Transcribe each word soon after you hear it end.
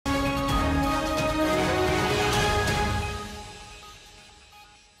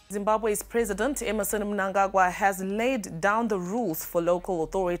Zimbabwe's President Emmerson Mnangagwa has laid down the rules for local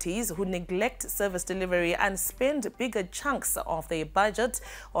authorities who neglect service delivery and spend bigger chunks of their budget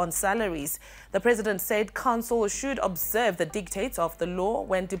on salaries. The president said council should observe the dictates of the law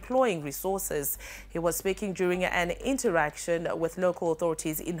when deploying resources. He was speaking during an interaction with local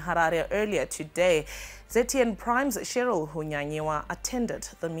authorities in Harare earlier today. ZTN Prime's Cheryl Hunyanyiwa attended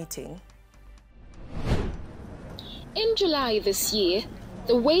the meeting. In July this year,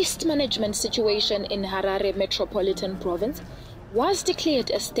 the waste management situation in Harare Metropolitan Province was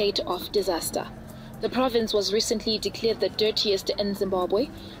declared a state of disaster. The province was recently declared the dirtiest in Zimbabwe,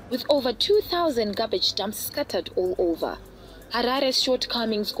 with over 2,000 garbage dumps scattered all over. Harare's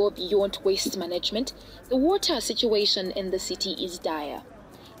shortcomings go beyond waste management. The water situation in the city is dire.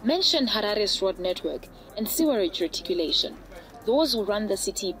 Mention Harare's road network and sewerage reticulation. Those who run the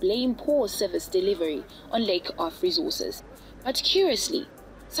city blame poor service delivery on lack of resources. But curiously,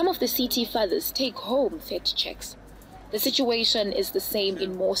 some of the city fathers take home fed checks. The situation is the same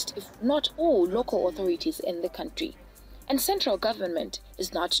in most, if not all, local authorities in the country. And central government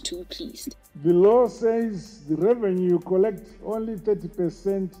is not too pleased. The law says the revenue you collect, only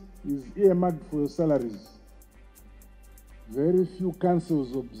 30% is earmarked for your salaries. Very few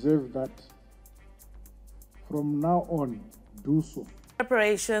councils observe that. From now on, do so.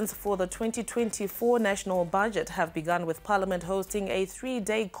 Preparations for the 2024 national budget have begun, with Parliament hosting a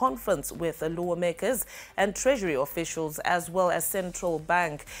 3-day conference with lawmakers and Treasury officials as well as Central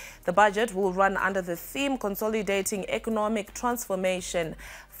Bank. The budget will run under the theme Consolidating Economic Transformation.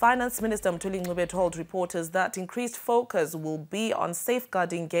 Finance Minister Mthuli Ncube told reporters that increased focus will be on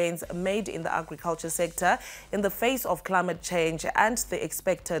safeguarding gains made in the agriculture sector in the face of climate change and the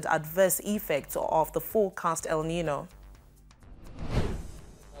expected adverse effects of the forecast El Nino.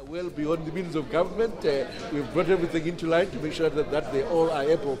 Well beyond the means of government, we've brought everything into line to make sure that they all are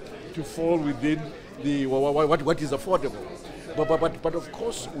able to fall within the what is affordable. But of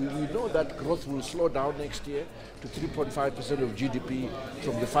course, we know that growth will slow down next year to 3.5% of GDP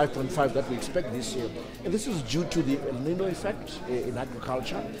from the 5.5 that we expect this year. And this is due to the El Nino effect in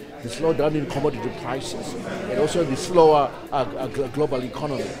agriculture, the slowdown in commodity prices, and also the slower global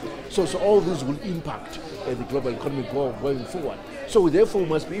economy. So all these will impact the global economy going forward. So we therefore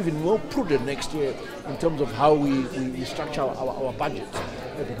must be even more prudent next year in terms of how we structure our budgets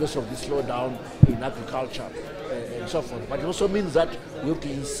because of the slowdown in agriculture and so forth. But it also means that we have to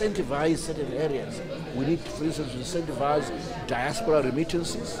incentivize certain areas. We need, for instance, to incentivize diaspora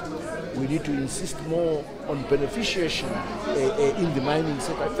remittances. We need to insist more on beneficiation in the mining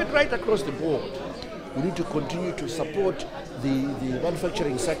sector, in fact, right across the board. We need to continue to support the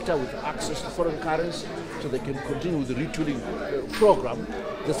manufacturing sector with access to foreign currency so they can continue with the retooling program.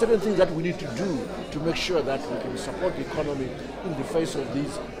 There's certain things that we need to do to make sure that we can support the economy in the face of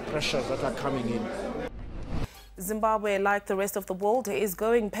these pressures that are coming in. Zimbabwe, like the rest of the world, is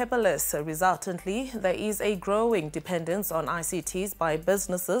going paperless. Resultantly, there is a growing dependence on ICTs by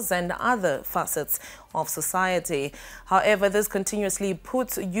businesses and other facets of society. However, this continuously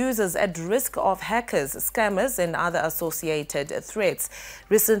puts users at risk of hackers, scammers and other associated threats.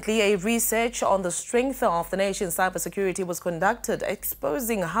 Recently, a research on the strength of the nation's cybersecurity was conducted,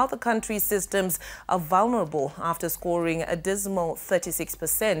 exposing how the country's systems are vulnerable after scoring a dismal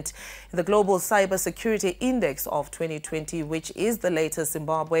 36%. The Global Cybersecurity Index of 2020, which is the latest,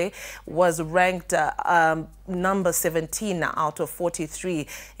 Zimbabwe was ranked number 17 out of 43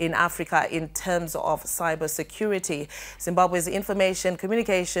 in Africa in terms of cybersecurity. Zimbabwe's Information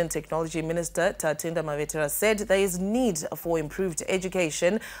Communication Technology Minister Tatinda Mavetera said there is need for improved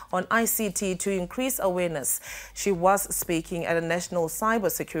education on ICT to increase awareness. She was speaking at a national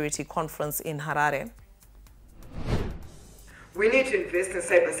cybersecurity conference in Harare. We need to invest in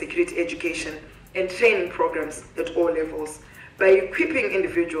cybersecurity education and training programs at all levels by equipping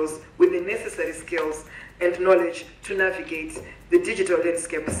individuals with the necessary skills and knowledge to navigate the digital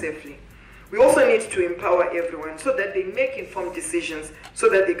landscape safely. We also need to empower everyone so that they make informed decisions so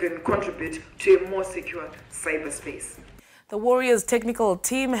that they can contribute to a more secure cyberspace. The Warriors technical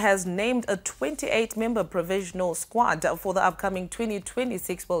team has named a 28-member provisional squad for the upcoming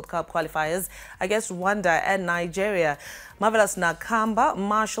 2026 World Cup qualifiers against Rwanda and Nigeria. Marvelous Nakamba,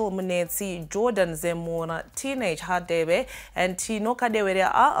 Marshall Munetsi, Jordan Zemuna, Teenage Hadebe and Tino Kadewere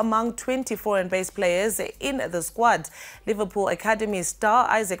are among 20 foreign-based players in the squad. Liverpool Academy star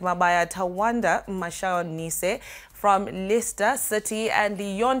Isaac Mabaya Tawanda Mashao Nise from Leicester City and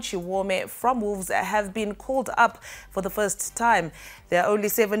Leon Chiwome from Wolves have been called up for the first time. There are only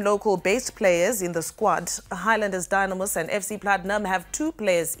 7 local-based players in the squad. Highlanders, Dynamos and FC Platinum have 2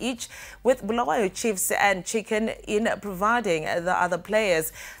 players each, with Bulawayo Chiefs and Chicken in providing the other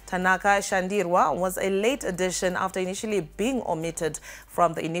players. Tanaka Shandirwa was a late addition after initially being omitted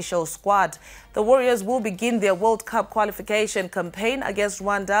from the initial squad. The Warriors will begin their World Cup qualification campaign against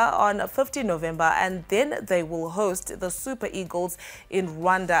Rwanda on 15 November, and then they will host the Super Eagles in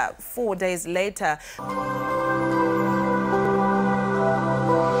Rwanda 4 days later.